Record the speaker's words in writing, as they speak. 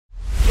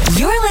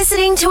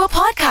listening to a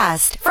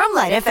podcast from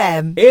LITE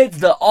FM. It's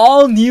the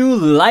all-new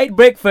Light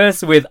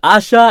Breakfast with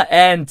Asha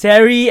and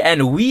Terry,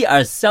 and we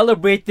are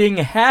celebrating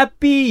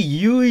Happy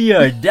New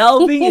Year,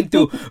 delving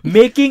into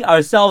making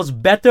ourselves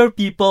better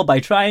people by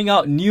trying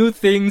out new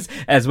things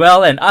as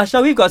well. And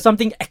Asha, we've got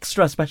something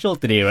extra special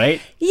today,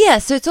 right? Yeah,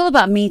 so it's all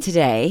about me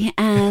today,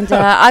 and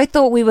I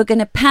thought we were going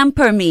to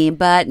pamper me,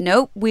 but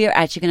nope, we are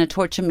actually going to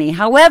torture me.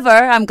 However,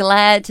 I'm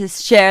glad to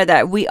share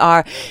that we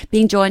are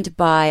being joined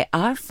by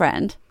our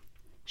friend,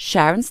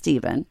 Sharon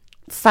Stephen,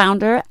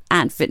 founder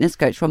and fitness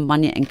coach from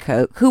Manya &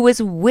 Co., who was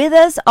with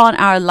us on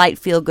our Light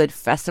Feel Good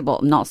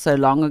Festival not so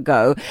long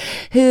ago,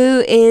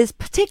 who is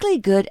particularly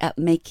good at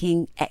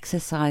making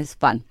exercise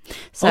fun.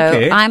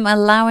 So I'm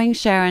allowing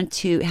Sharon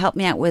to help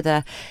me out with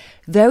a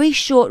very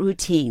short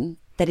routine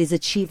that is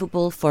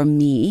achievable for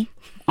me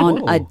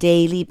on a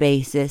daily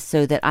basis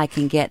so that I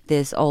can get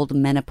this old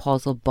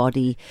menopausal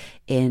body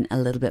in a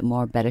little bit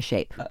more better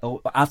shape.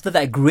 After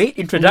that great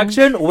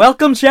introduction,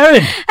 welcome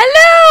Sharon. Hello!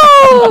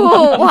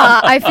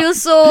 Wow, I feel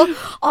so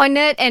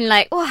honored and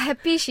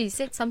happy she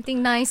said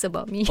something nice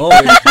about me. Oh,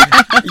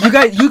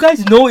 you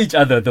guys know each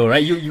other though,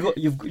 right?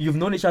 You've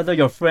known each other,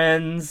 you're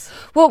friends.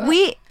 Well,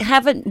 we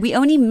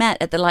only met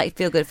at the Light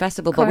Feel Good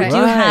Festival, but we Correct.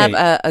 do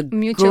have a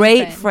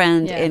great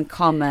friend Yeah. in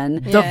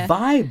common. The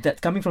vibe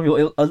that's coming from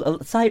you,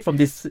 aside from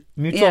this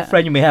mutual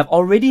friend you may have,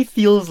 already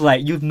feels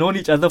like you've known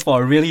each other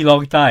for a really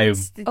long time.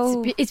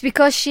 It's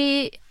because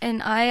she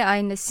and I are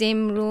in the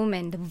same room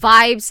and the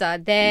vibes are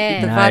there.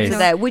 The Nice. vibes are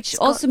there, which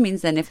also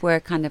means then if we're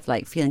kind of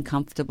like feeling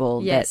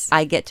comfortable, Yes. that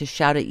I get to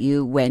shout at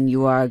you when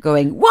you are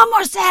going, one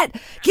more set,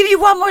 give you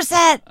one more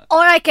set. Or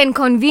I can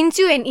convince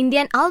you, and in the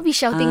end, I'll be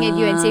shouting at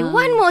you and say,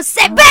 one more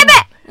set, baby!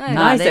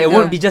 Nice. there It you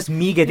won't go. be just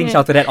me getting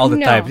shouted at all the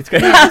No. time. It's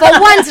great. For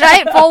once,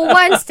 right? For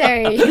once,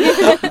 Terry.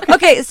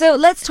 Okay, so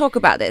let's talk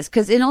about this,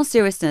 because in all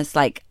seriousness,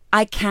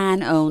 I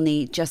can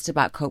only just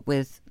about cope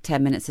with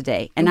 10 minutes a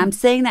day. And I'm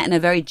saying that in a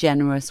very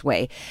generous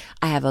way.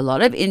 I have a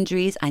lot of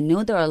injuries. I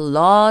know there are a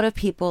lot of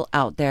people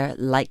out there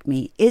like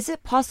me. Is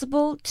it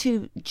possible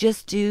to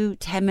just do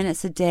 10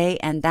 minutes a day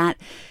and that,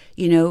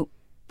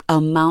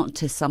 amount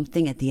to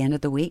something at the end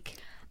of the week?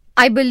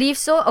 I believe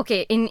so.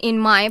 Okay, in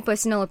my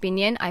personal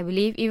opinion, I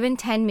believe even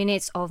 10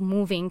 minutes of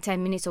moving,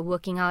 10 minutes of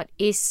working out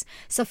is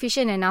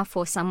sufficient enough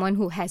for someone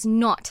who has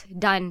not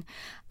done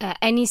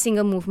any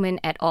single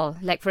movement at all.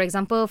 Like, for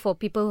example, for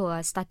people who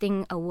are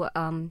starting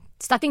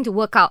to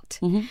work out,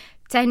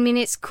 10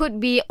 minutes could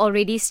be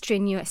already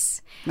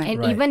strenuous. Right.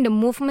 And even the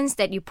movements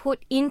that you put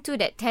into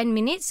that 10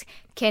 minutes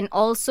can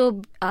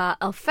also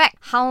affect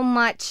how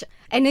much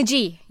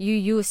energy you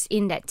use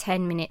in that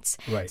 10 minutes.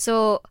 Right.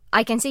 So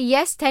I can say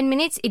yes, 10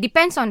 minutes. It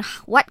depends on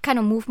what kind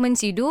of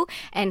movements you do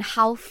and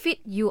how fit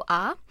you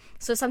are.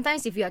 So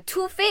sometimes if you are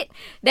too fit,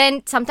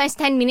 then sometimes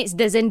 10 minutes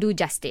doesn't do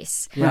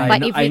justice. Yeah,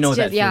 But I know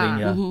just, that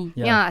feeling.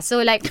 Yeah. yeah.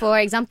 So like for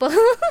example,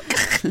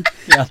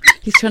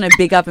 He's trying to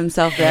big up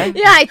himself there.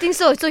 yeah, I think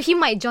so. So he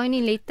might join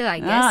in later, I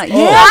guess. Great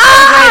idea.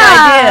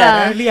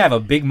 Apparently, I have a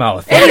big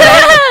mouth.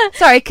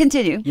 Sorry,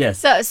 continue. Yes.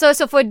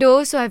 So for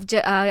those who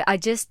are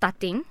just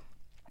starting,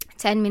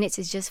 10 minutes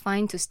is just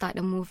fine to start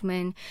a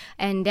movement,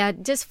 and there are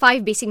just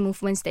 5 basic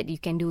movements that you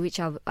can do, which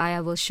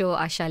I will show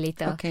Asha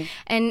later. Okay.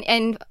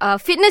 And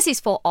fitness is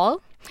for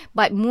all,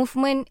 but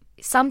movement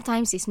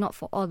sometimes is not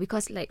for all,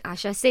 because like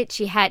Asha said,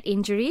 she had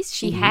injuries.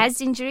 She has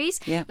injuries.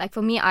 Yeah. Like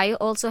for me, I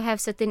also have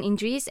certain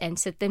injuries and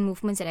certain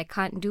movements that I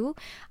can't do.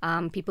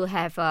 People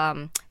have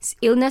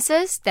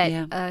illnesses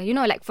that,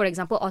 like for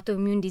example,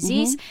 autoimmune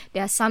disease.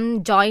 There are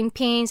some joint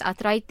pains,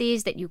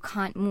 arthritis that you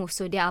can't move.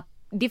 So there are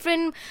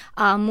different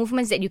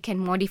movements that you can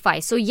modify.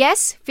 So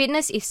yes,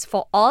 fitness is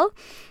for all,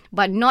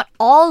 but not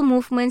all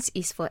movements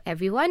is for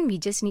everyone. We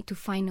just need to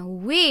find a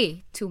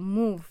way to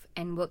move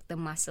and work the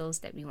muscles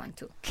that we want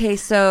to. Okay,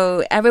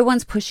 so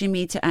everyone's pushing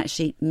me to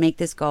actually make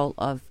this goal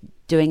of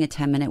doing a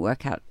 10-minute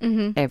workout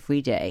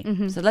every day.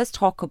 So let's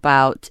talk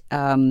about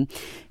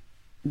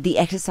the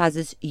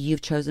exercises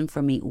you've chosen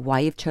for me, why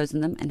you've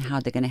chosen them, and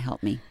how they're going to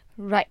help me.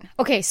 Right.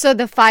 Okay, so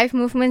the 5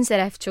 movements that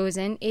I've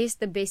chosen is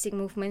the basic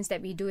movements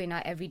that we do in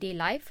our everyday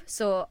life.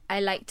 So I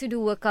like to do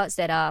workouts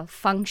that are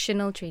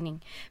functional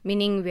training,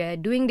 meaning we're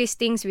doing these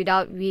things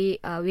without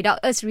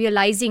us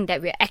realizing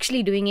that we're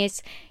actually doing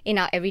it in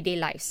our everyday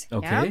lives.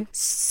 Okay. Yeah?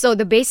 So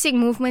the basic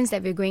movements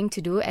that we're going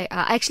to do are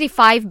actually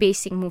 5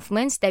 basic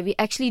movements that we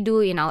actually do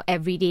in our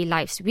everyday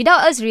lives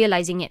without us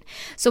realizing it.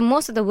 So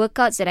most of the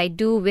workouts that I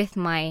do with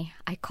I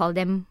call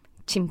them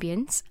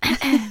champions.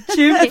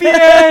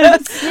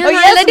 Champions! Oh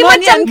yes,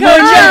 Manya & Co.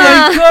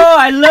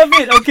 I love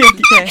it.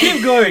 Okay,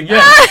 keep going.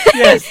 Yes,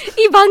 yes.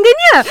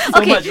 Bangganya.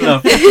 So much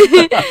love.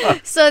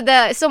 So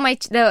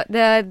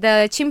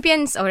the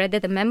champions, or rather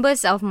the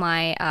members of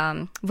my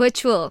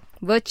virtual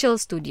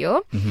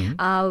studio,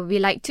 we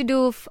like to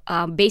do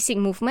basic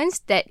movements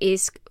that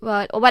is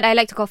what I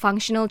like to call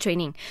functional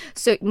training.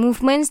 So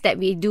movements that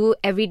we do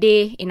every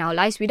day in our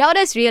lives without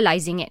us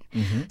realizing it.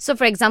 So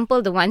for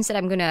example, the ones that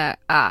I'm gonna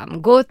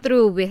go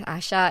through with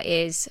Asha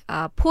is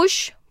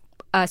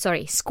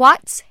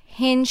squats,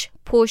 hinge,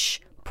 push,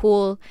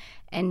 pull,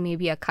 and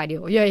maybe a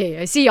cardio.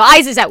 Yeah. See, your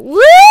eyes is like,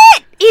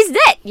 what is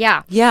that?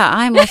 Yeah. Yeah,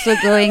 I'm also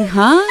going,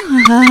 huh?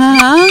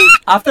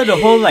 After the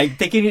whole like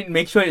taking it,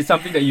 make sure it's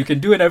something that you can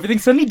do and everything,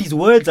 suddenly these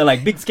words are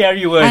like big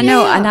scary words. I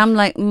know, and I'm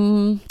like,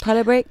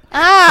 toilet break?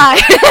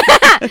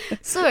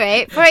 So,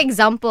 right, for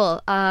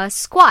example,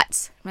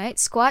 squats, right?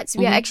 Squats,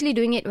 we are actually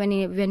doing it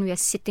when we are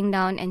sitting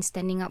down and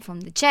standing up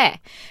from the chair.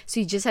 So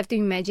you just have to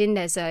imagine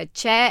there's a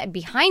chair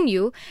behind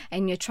you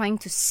and you're trying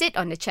to sit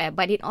on the chair.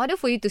 But in order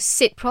for you to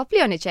sit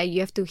properly on the chair,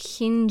 you have to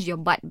hinge your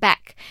butt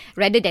back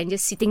rather than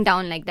just sitting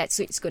down like that.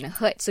 So it's going to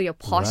hurt. So your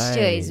posture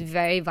is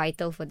very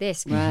vital for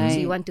this. Right. So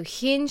you want to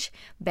hinge,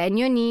 bend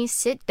your knees,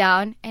 sit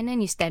down, and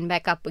then you stand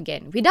back up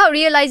again. Without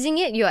realizing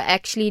it, you're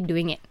actually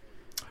doing it.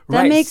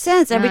 That makes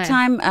sense. Every Right.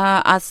 time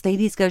us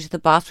ladies go to the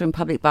bathroom,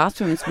 public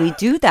bathrooms, we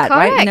do that,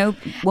 Correct. right? You know,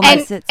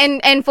 woman sits.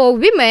 And for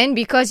women,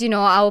 because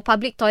our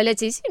public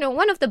toilets is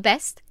one of the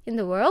best in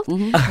the world,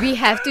 we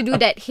have to do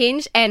that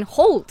hinge and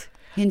hold.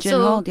 Hinge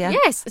and hold, yeah.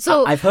 Yes.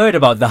 So I've heard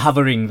about the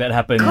hovering that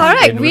happens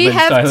correct. in We women's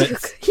have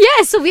toilets.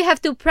 so we have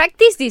to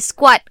practice this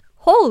squat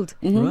hold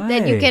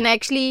that you Right. can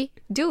actually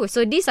do.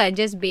 So these are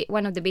just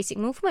one of the basic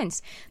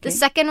movements. The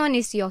second one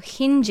is your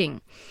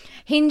hinging.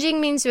 Hinging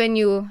means when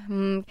you,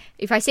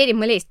 if I say it in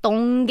Malay, it's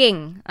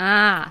tonggeng.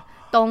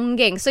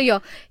 Tonggeng. So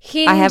you're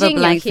hinging. I have a your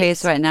blank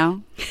hips. face right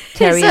now.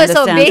 Terry so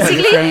understands what you're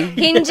basically saying.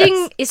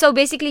 hinging. So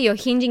basically you're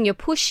hinging. You're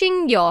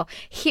pushing your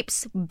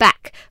hips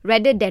back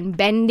rather than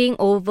bending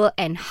over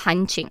and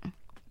hunching.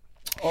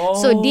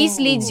 So this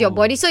leads your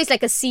body. So it's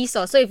like a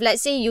seesaw. So if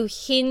let's say you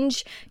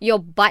hinge your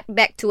butt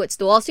back towards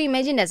the wall. So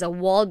imagine there's a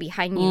wall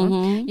behind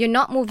you. You're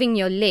not moving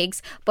your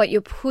legs, but you're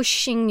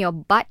pushing your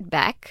butt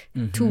back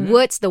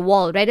towards the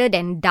wall rather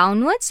than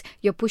downwards.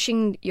 You're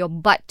pushing your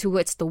butt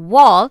towards the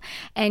wall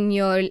and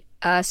you're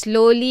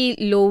slowly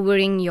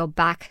lowering your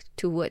back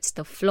towards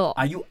the floor.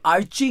 Are you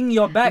arching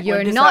your back? You're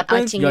when this not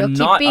happens? arching. You're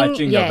not keeping,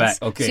 arching your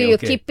back. Okay, so you're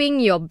okay.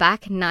 keeping your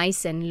back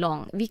nice and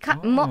long. We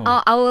can't.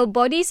 Our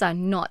bodies are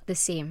not the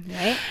same,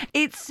 right?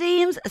 It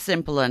seems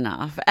simple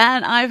enough.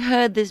 And I've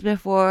heard this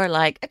before,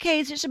 like, okay,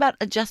 it's just about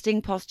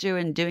adjusting posture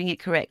and doing it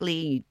correctly.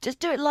 You just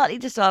do it lightly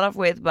to start off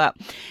with. But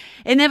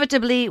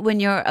inevitably, when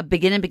you're a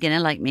beginner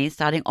like me,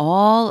 starting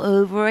all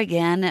over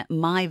again at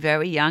my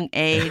very young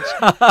age,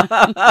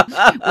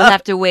 we'll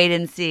have to wait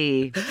and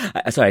see.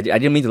 Sorry, I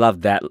didn't mean to laugh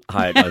that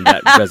hard on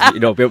that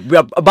because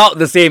we're about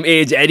the same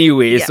age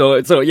anyway.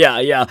 Yeah. So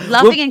yeah.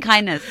 Laughing in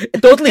kindness.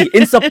 Totally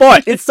in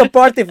support. It's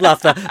supportive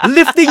laughter,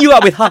 lifting you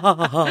up with ha ha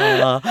ha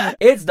ha.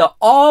 It's the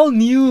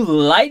all-new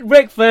Light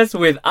Breakfast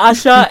with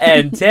Asha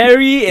and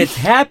Terry. It's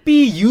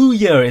Happy New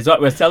Year is what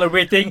we're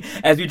celebrating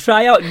as we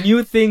try out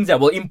new things that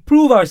will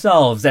improve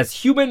ourselves as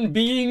human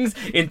beings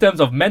in terms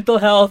of mental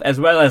health as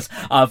well as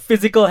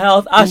physical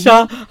health.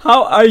 Asha,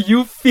 how are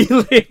you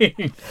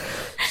feeling?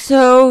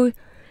 So,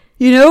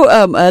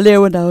 earlier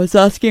when I was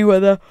asking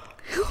whether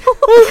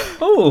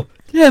Oh,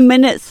 10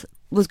 minutes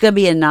was going to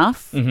be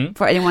enough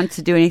for anyone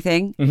to do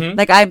anything.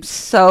 Like, I'm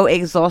so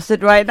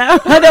exhausted right now.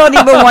 I don't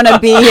even want to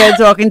be here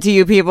talking to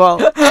you people.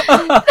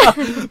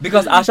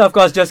 because Asha, of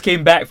course, just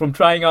came back from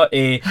trying out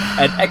an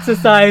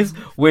exercise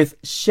with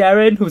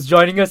Sharon, who's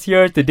joining us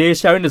here today.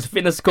 Sharon is a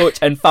fitness coach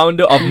and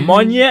founder of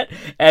Monyet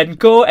 &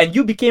 Co. And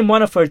you became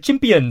one of her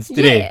champions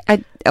today.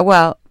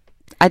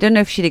 I don't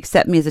know if she'd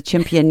accept me as a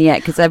champion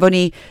yet because I've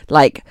only,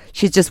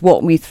 she's just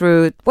walked me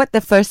through,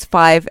 the first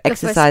 5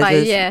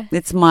 exercises. yeah.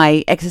 It's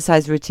my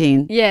exercise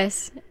routine.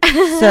 Yes.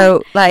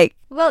 So,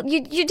 Well,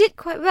 you did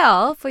quite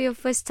well for your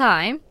first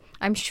time.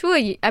 I'm sure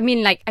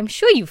I'm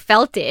sure you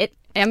felt it.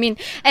 I mean,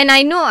 and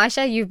I know,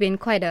 Asha, you've been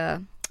quite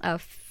a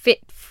fit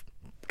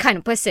kind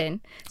of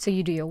person. So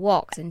you do your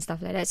walks and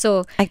stuff like that.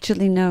 So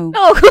actually, no.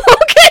 oh,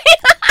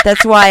 okay.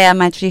 That's why I'm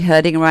actually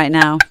hurting right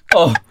now.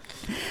 Oh,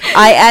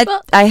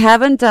 I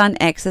haven't done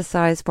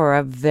exercise for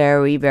a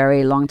very,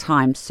 very long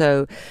time.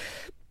 So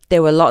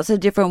there were lots of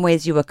different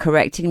ways you were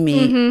correcting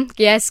me.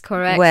 Yes,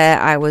 correct. Where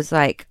I was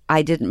like,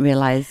 I didn't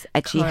realize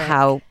actually Correct.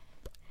 how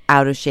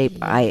out of shape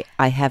I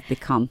have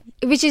become.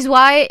 Which is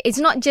why it's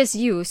not just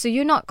you. So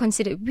you're not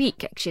considered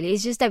weak, actually.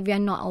 It's just that we are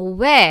not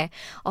aware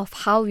of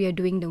how we are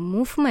doing the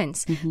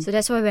movements. So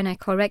that's why when I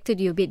corrected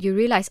you a bit, you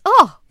realize,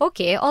 oh,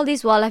 okay, all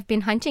this while I've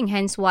been hunching,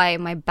 hence why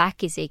my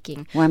back is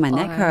aching. Why my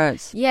neck Or-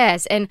 hurts.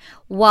 Yes, and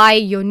why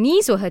your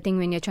knees were hurting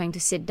when you're trying to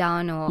sit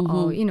down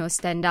or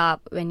stand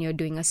up when you're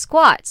doing a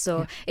squat.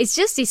 So it's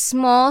just these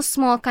small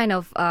kind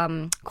of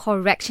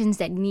corrections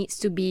that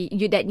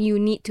that you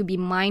need to be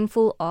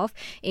mindful of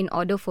in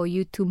order for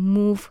you to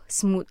move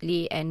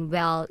smoothly and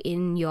well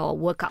in your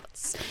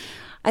workouts.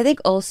 I think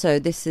also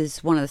this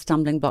is one of the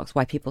stumbling blocks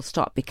why people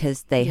stop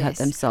because they hurt Yes,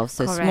 themselves.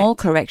 So correct. small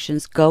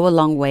corrections go a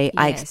long way.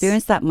 I Yes.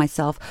 experienced that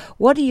myself.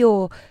 What are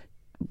your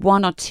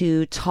 1 or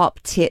 2 top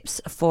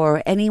tips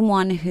for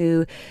anyone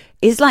who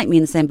is like me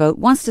in the same boat,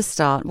 wants to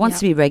start, wants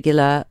to be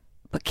regular,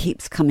 but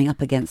keeps coming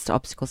up against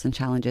obstacles and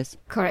challenges?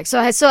 Correct. So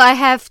I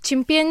have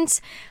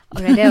champions,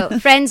 or rather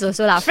friends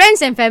also lah,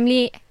 friends and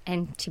family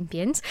and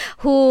champions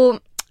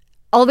who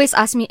always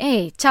ask me,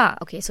 hey, Cha.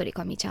 Okay, so they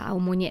call me Cha. Our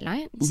monyet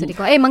lah. So they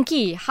call, hey,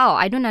 monkey, how?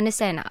 I don't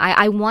understand.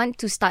 I want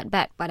to start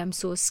back, but I'm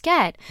so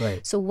scared.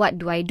 Right. So what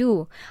do I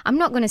do? I'm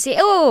not going to say,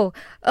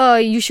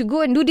 you should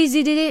go and do this.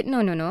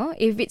 No.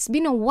 If it's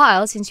been a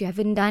while since you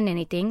haven't done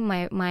anything,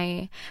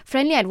 my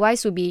friendly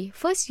advice would be,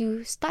 first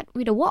you start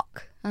with a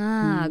walk.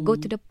 Go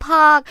to the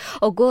park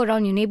or go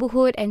around your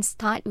neighborhood and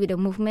start with a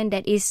movement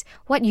that is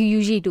what you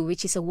usually do,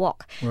 which is a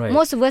walk. Right.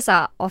 Most of us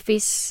are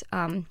office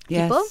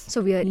people,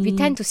 so we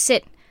tend to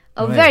sit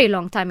a Right. very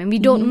long time and we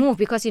don't move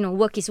because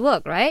work is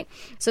work, right?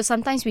 So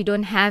sometimes we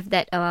don't have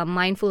that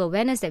mindful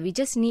awareness that we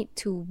just need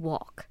to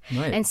walk.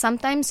 Right. And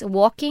sometimes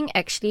walking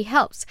actually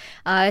helps.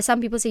 Some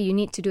people say you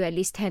need to do at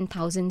least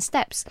 10,000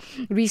 steps.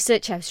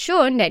 Research has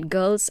shown that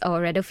girls,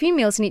 or rather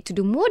females, need to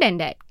do more than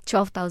that,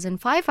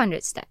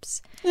 12,500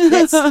 steps.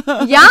 That's,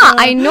 yeah,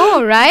 I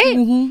know, right?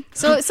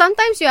 So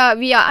sometimes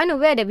we are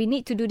unaware that we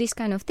need to do this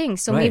kind of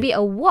things. So Right. maybe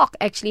a walk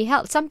actually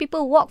helps. Some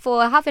people walk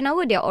for half an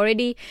hour, they're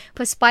already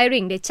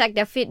perspiring. They check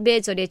their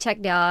Fitbits or they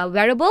check their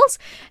wearables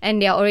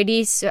and they're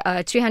already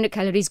 300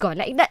 calories gone.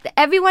 Like that,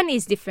 everyone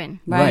is different.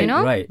 Right, You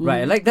know? right.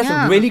 Like that's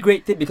Yeah. a really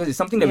great tip because it's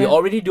something that we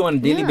already do on a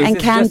daily basis. And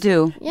can Just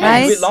do, Yeah.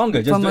 right? do it longer,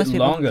 just For do most it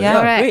people. longer. Yeah.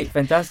 Correct. Great,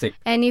 fantastic.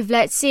 And if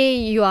let's say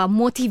you are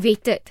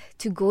motivated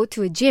to go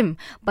to a gym,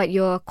 but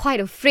you're quite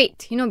afraid,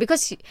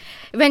 because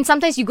when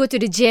sometimes you go to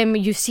the gym,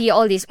 you see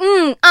all this,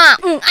 Yeah,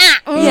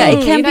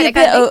 it can be a that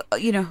kind of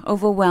bit,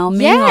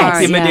 overwhelming. Yes.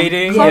 or,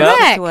 Intimidating, Yeah. yeah. That's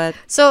Correct. the word.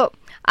 So,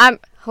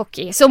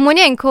 okay. So,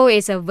 Monia & Co.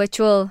 is a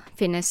virtual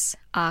fitness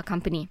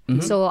company.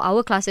 So,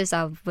 our classes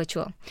are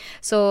virtual.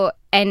 So,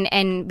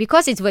 and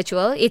because it's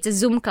virtual, it's a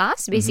Zoom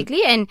class,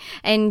 basically.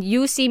 And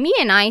you see me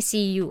and I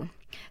see you.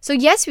 So,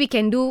 yes, we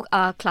can do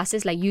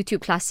classes like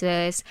YouTube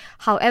classes.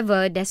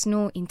 However, there's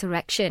no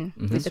interaction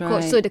with the That's coach.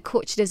 right. So, the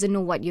coach doesn't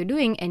know what you're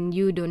doing and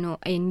you don't know,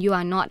 and you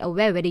are not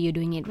aware whether you're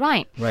doing it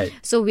right. Right.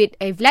 So,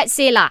 if let's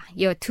say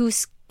you're too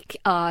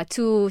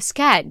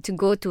scared to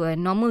go to a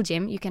normal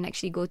gym, you can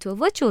actually go to a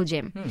virtual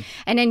gym.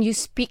 And then you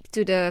speak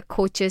to the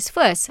coaches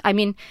first. I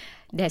mean,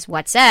 there's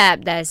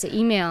WhatsApp, there's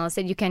emails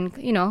that you can,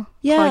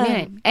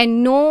 coordinate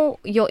and know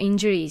your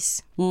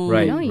injuries.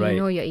 Right, You right.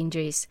 know your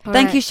injuries.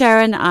 Thank you,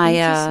 Sharon. I Thank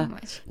you so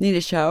much. need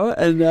a shower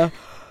and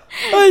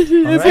I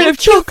need a bit of Thank you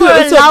for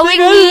chocolate or allowing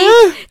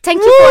something. me.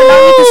 Thank you for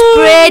allowing me to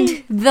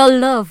spread the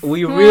love.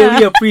 We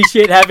really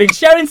appreciate having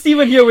Sharon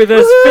Stephen here with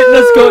us,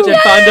 fitness coach and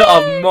founder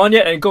of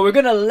Monia & Co. We're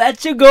going to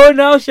let you go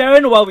now,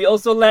 Sharon, while we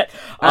also let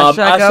Asha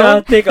go.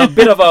 Asha take a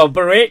bit of a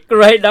break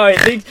right now. I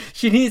think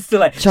she needs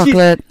to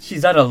Chocolate.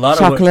 She's done a lot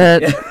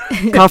Chocolate, of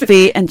work.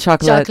 coffee, and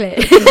chocolate.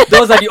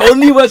 Those are the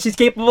only words she's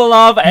capable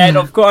of. And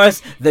of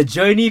course, the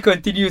journey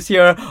continues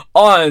here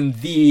on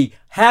the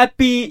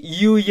Happy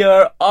New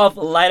Year of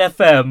LITE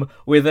FM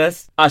with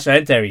us, Asha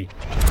and Terry.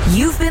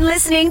 You've been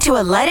listening to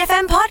a LITE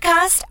FM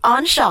podcast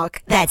on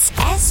Shock. That's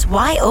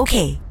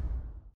SYOK.